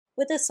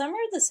With the summer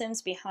of The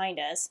Sims behind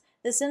us,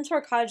 the Sims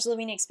 4 Cottage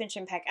Living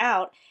expansion pack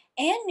out,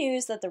 and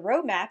news that the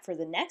roadmap for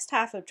the next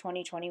half of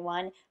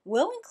 2021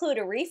 will include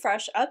a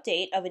refresh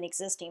update of an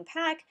existing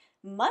pack,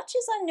 much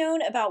is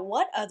unknown about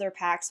what other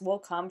packs will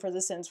come for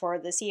The Sims 4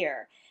 this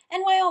year.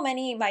 And while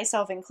many,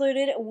 myself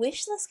included,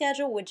 wish the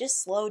schedule would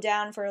just slow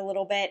down for a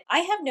little bit, I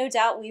have no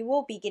doubt we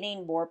will be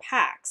getting more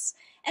packs.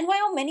 And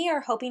while many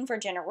are hoping for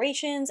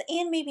Generations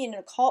and maybe an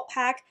occult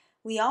pack,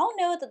 we all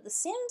know that the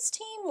Sims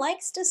team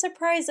likes to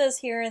surprise us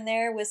here and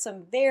there with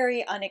some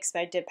very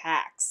unexpected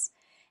packs.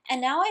 And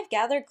now I've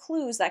gathered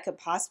clues that could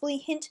possibly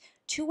hint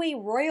to a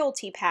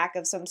royalty pack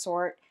of some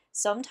sort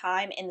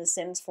sometime in The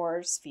Sims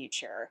 4's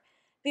future.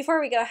 Before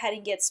we go ahead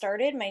and get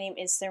started, my name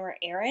is Sarah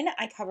Aaron.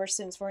 I cover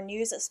Sims 4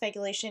 news,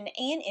 speculation,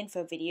 and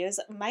info videos.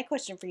 My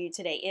question for you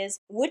today is,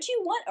 would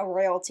you want a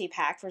royalty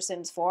pack for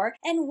Sims 4?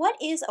 And what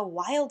is a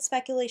wild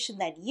speculation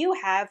that you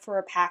have for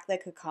a pack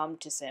that could come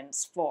to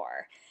Sims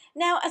 4?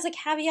 Now, as a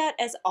caveat,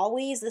 as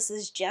always, this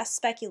is just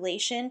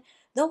speculation,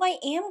 though I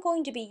am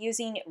going to be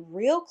using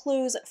real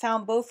clues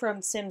found both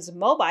from Sims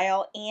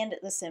Mobile and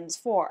The Sims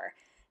 4.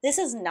 This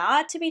is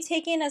not to be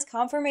taken as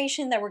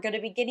confirmation that we're going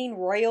to be getting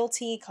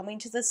royalty coming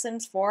to The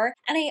Sims 4,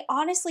 and I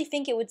honestly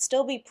think it would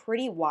still be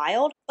pretty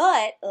wild,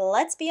 but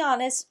let's be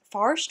honest,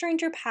 far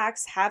stranger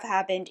packs have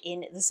happened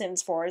in The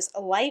Sims 4's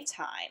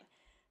lifetime.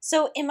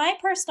 So in my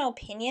personal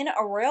opinion,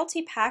 a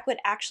royalty pack would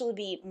actually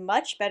be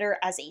much better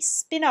as a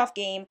spin-off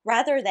game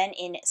rather than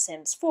in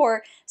Sims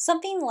 4,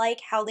 something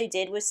like how they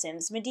did with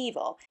Sims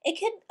Medieval. It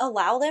could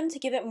allow them to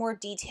give it more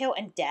detail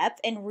and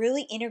depth and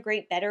really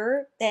integrate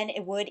better than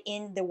it would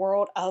in the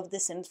world of The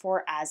Sims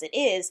 4 as it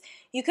is.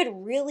 You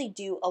could really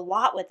do a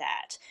lot with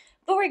that.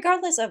 But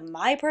regardless of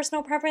my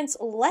personal preference,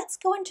 let's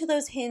go into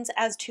those hints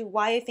as to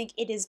why I think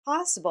it is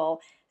possible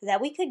that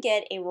we could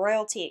get a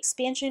royalty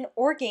expansion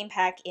or game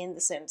pack in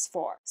The Sims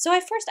 4. So I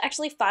first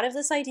actually thought of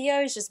this idea.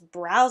 I was just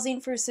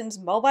browsing through Sims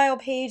Mobile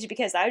page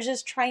because I was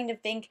just trying to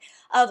think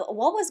of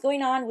what was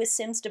going on with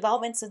Sims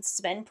development since it's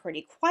been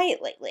pretty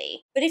quiet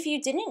lately. But if you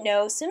didn't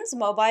know, Sims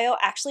Mobile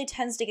actually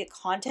tends to get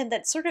content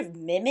that sort of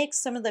mimics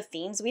some of the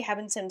themes we have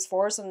in Sims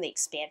 4, some of the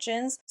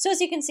expansions. So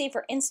as you can see,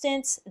 for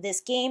instance,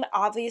 this game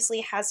obviously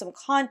has some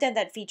content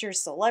that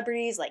features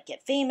celebrities like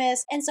Get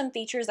Famous and some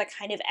features that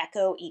kind of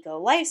echo eco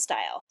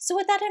lifestyle. So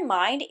with that in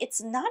mind,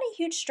 it's not a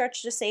huge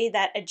stretch to say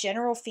that a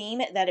general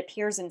theme that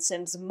appears in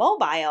Sims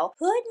Mobile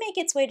could make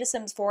its way to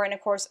Sims 4 and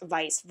of course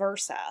vice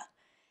versa.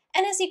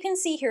 And as you can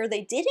see here,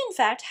 they did in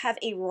fact have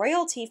a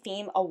royalty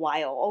theme a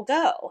while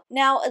ago.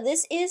 Now,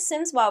 this is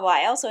Sims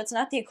Mobile, so it's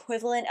not the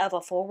equivalent of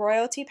a full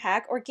royalty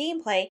pack or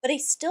gameplay, but I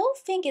still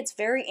think it's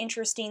very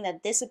interesting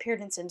that this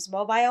appeared in Sims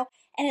Mobile,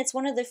 and it's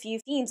one of the few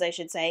themes, I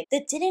should say,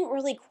 that didn't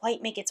really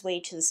quite make its way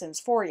to The Sims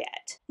 4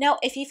 yet. Now,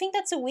 if you think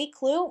that's a weak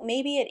clue,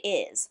 maybe it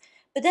is.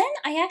 But then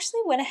I actually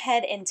went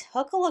ahead and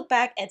took a look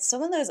back at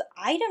some of those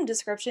item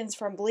descriptions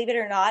from, believe it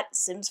or not,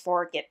 Sims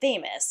 4 Get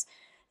Famous.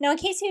 Now, in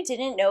case you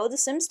didn't know, the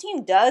Sims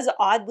team does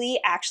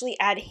oddly actually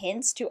add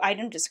hints to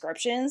item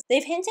descriptions.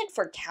 They've hinted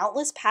for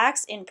countless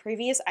packs in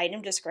previous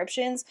item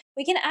descriptions.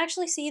 We can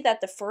actually see that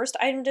the first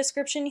item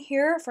description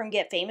here from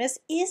Get Famous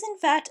is in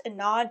fact a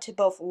nod to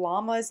both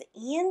llamas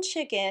and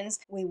chickens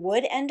we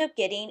would end up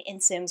getting in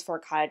Sims 4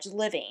 Cottage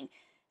Living.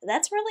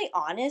 That's really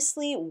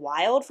honestly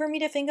wild for me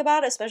to think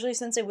about, especially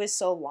since it was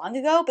so long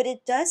ago, but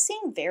it does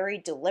seem very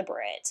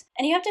deliberate.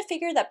 And you have to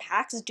figure that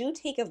packs do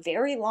take a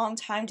very long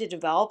time to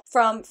develop,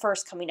 from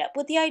first coming up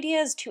with the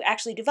ideas to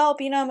actually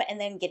developing them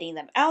and then getting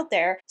them out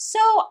there.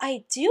 So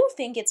I do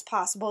think it's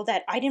possible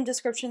that item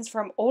descriptions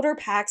from older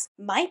packs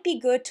might be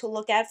good to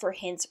look at for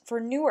hints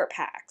for newer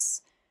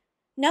packs.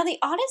 Now, the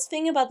oddest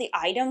thing about the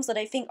items that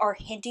I think are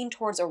hinting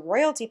towards a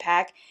royalty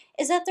pack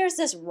is that there's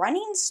this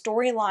running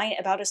storyline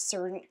about a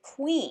certain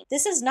queen.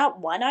 This is not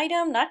one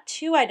item, not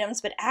two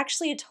items, but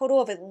actually a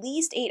total of at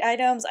least 8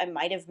 items. I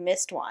might have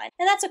missed one.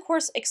 And that's of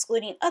course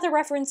excluding other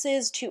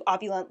references to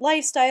opulent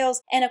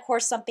lifestyles, and of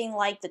course something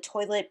like the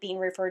toilet being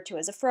referred to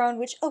as a throne,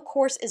 which of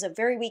course is a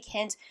very weak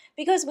hint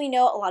because we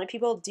know a lot of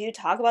people do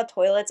talk about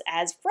toilets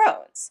as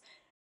thrones.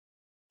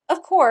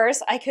 Of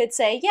course, I could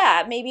say,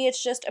 yeah, maybe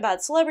it's just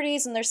about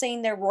celebrities and they're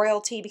saying they're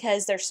royalty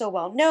because they're so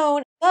well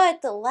known,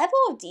 but the level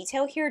of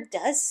detail here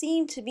does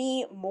seem to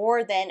be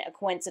more than a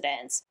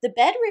coincidence. The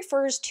bed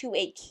refers to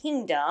a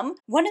kingdom.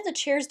 One of the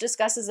chairs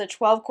discusses a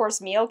 12-course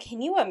meal.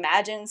 Can you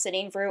imagine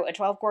sitting through a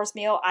 12-course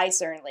meal? I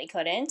certainly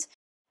couldn't.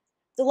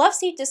 The love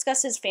seat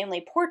discusses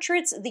family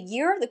portraits, the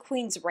year of the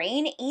queen's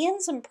reign,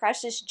 and some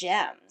precious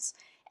gems.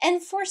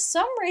 And for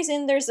some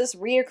reason, there's this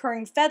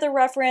reoccurring feather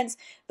reference,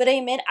 but I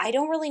admit I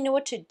don't really know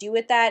what to do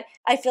with that.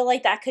 I feel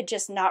like that could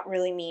just not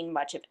really mean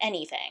much of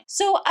anything.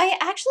 So I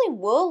actually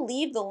will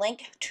leave the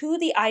link to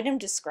the item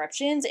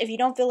descriptions if you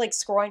don't feel like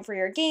scrolling for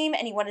your game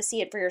and you want to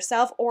see it for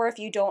yourself, or if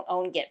you don't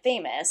own Get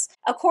Famous.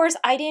 Of course,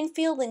 I didn't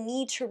feel the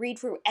need to read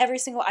through every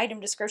single item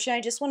description.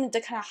 I just wanted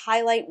to kind of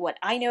highlight what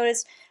I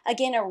noticed.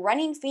 Again, a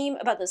running theme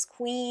about this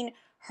queen,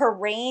 her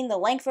reign, the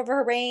length of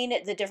her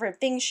reign, the different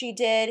things she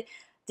did,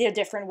 the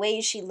different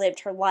ways she lived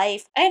her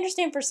life. I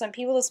understand for some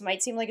people this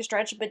might seem like a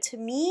stretch, but to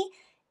me,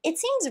 It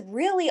seems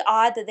really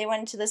odd that they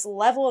went into this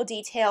level of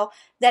detail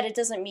that it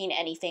doesn't mean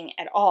anything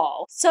at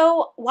all.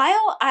 So,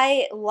 while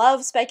I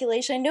love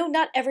speculation, no,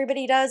 not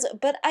everybody does,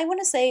 but I want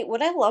to say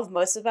what I love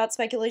most about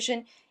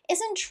speculation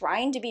isn't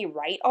trying to be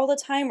right all the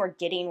time or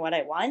getting what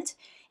I want.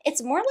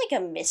 It's more like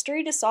a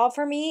mystery to solve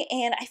for me,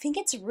 and I think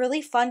it's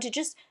really fun to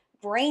just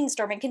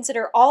brainstorm and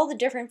consider all the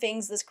different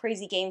things this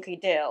crazy game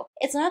could do.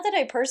 It's not that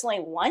I personally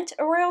want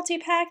a royalty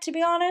pack, to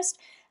be honest.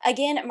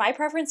 Again, my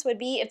preference would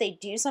be if they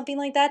do something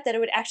like that, that it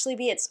would actually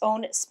be its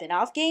own spin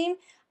off game.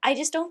 I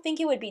just don't think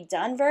it would be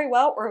done very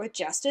well or with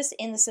justice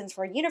in the Sims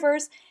 4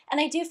 universe, and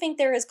I do think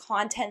there is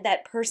content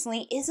that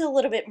personally is a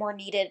little bit more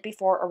needed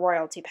before a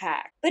royalty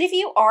pack. But if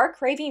you are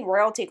craving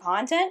royalty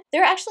content,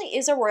 there actually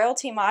is a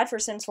royalty mod for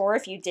Sims 4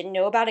 if you didn't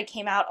know about it,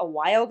 came out a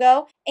while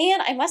ago.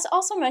 And I must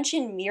also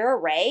mention Mira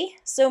Ray.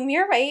 So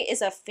Mira Ray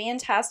is a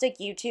fantastic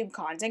YouTube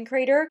content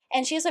creator,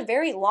 and she has a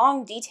very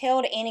long,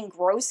 detailed, and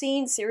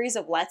engrossing series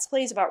of Let's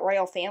Plays about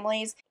royal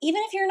families.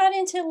 Even if you're not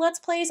into Let's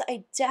Plays,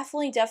 I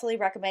definitely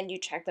recommend you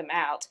check them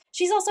out.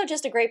 She's also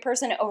just a great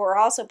person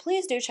overall, so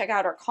please do check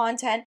out her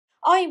content.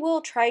 I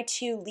will try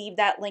to leave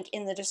that link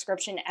in the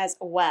description as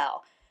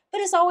well.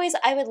 But as always,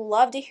 I would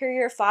love to hear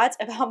your thoughts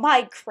about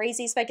my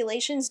crazy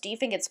speculations. Do you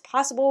think it's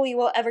possible we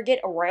will ever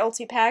get a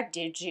royalty pack?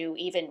 Did you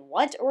even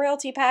want a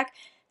royalty pack?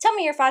 Tell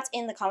me your thoughts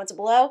in the comments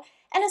below.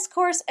 And of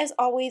course, as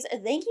always,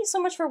 thank you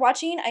so much for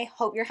watching. I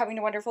hope you're having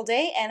a wonderful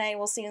day, and I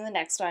will see you in the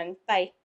next one. Bye.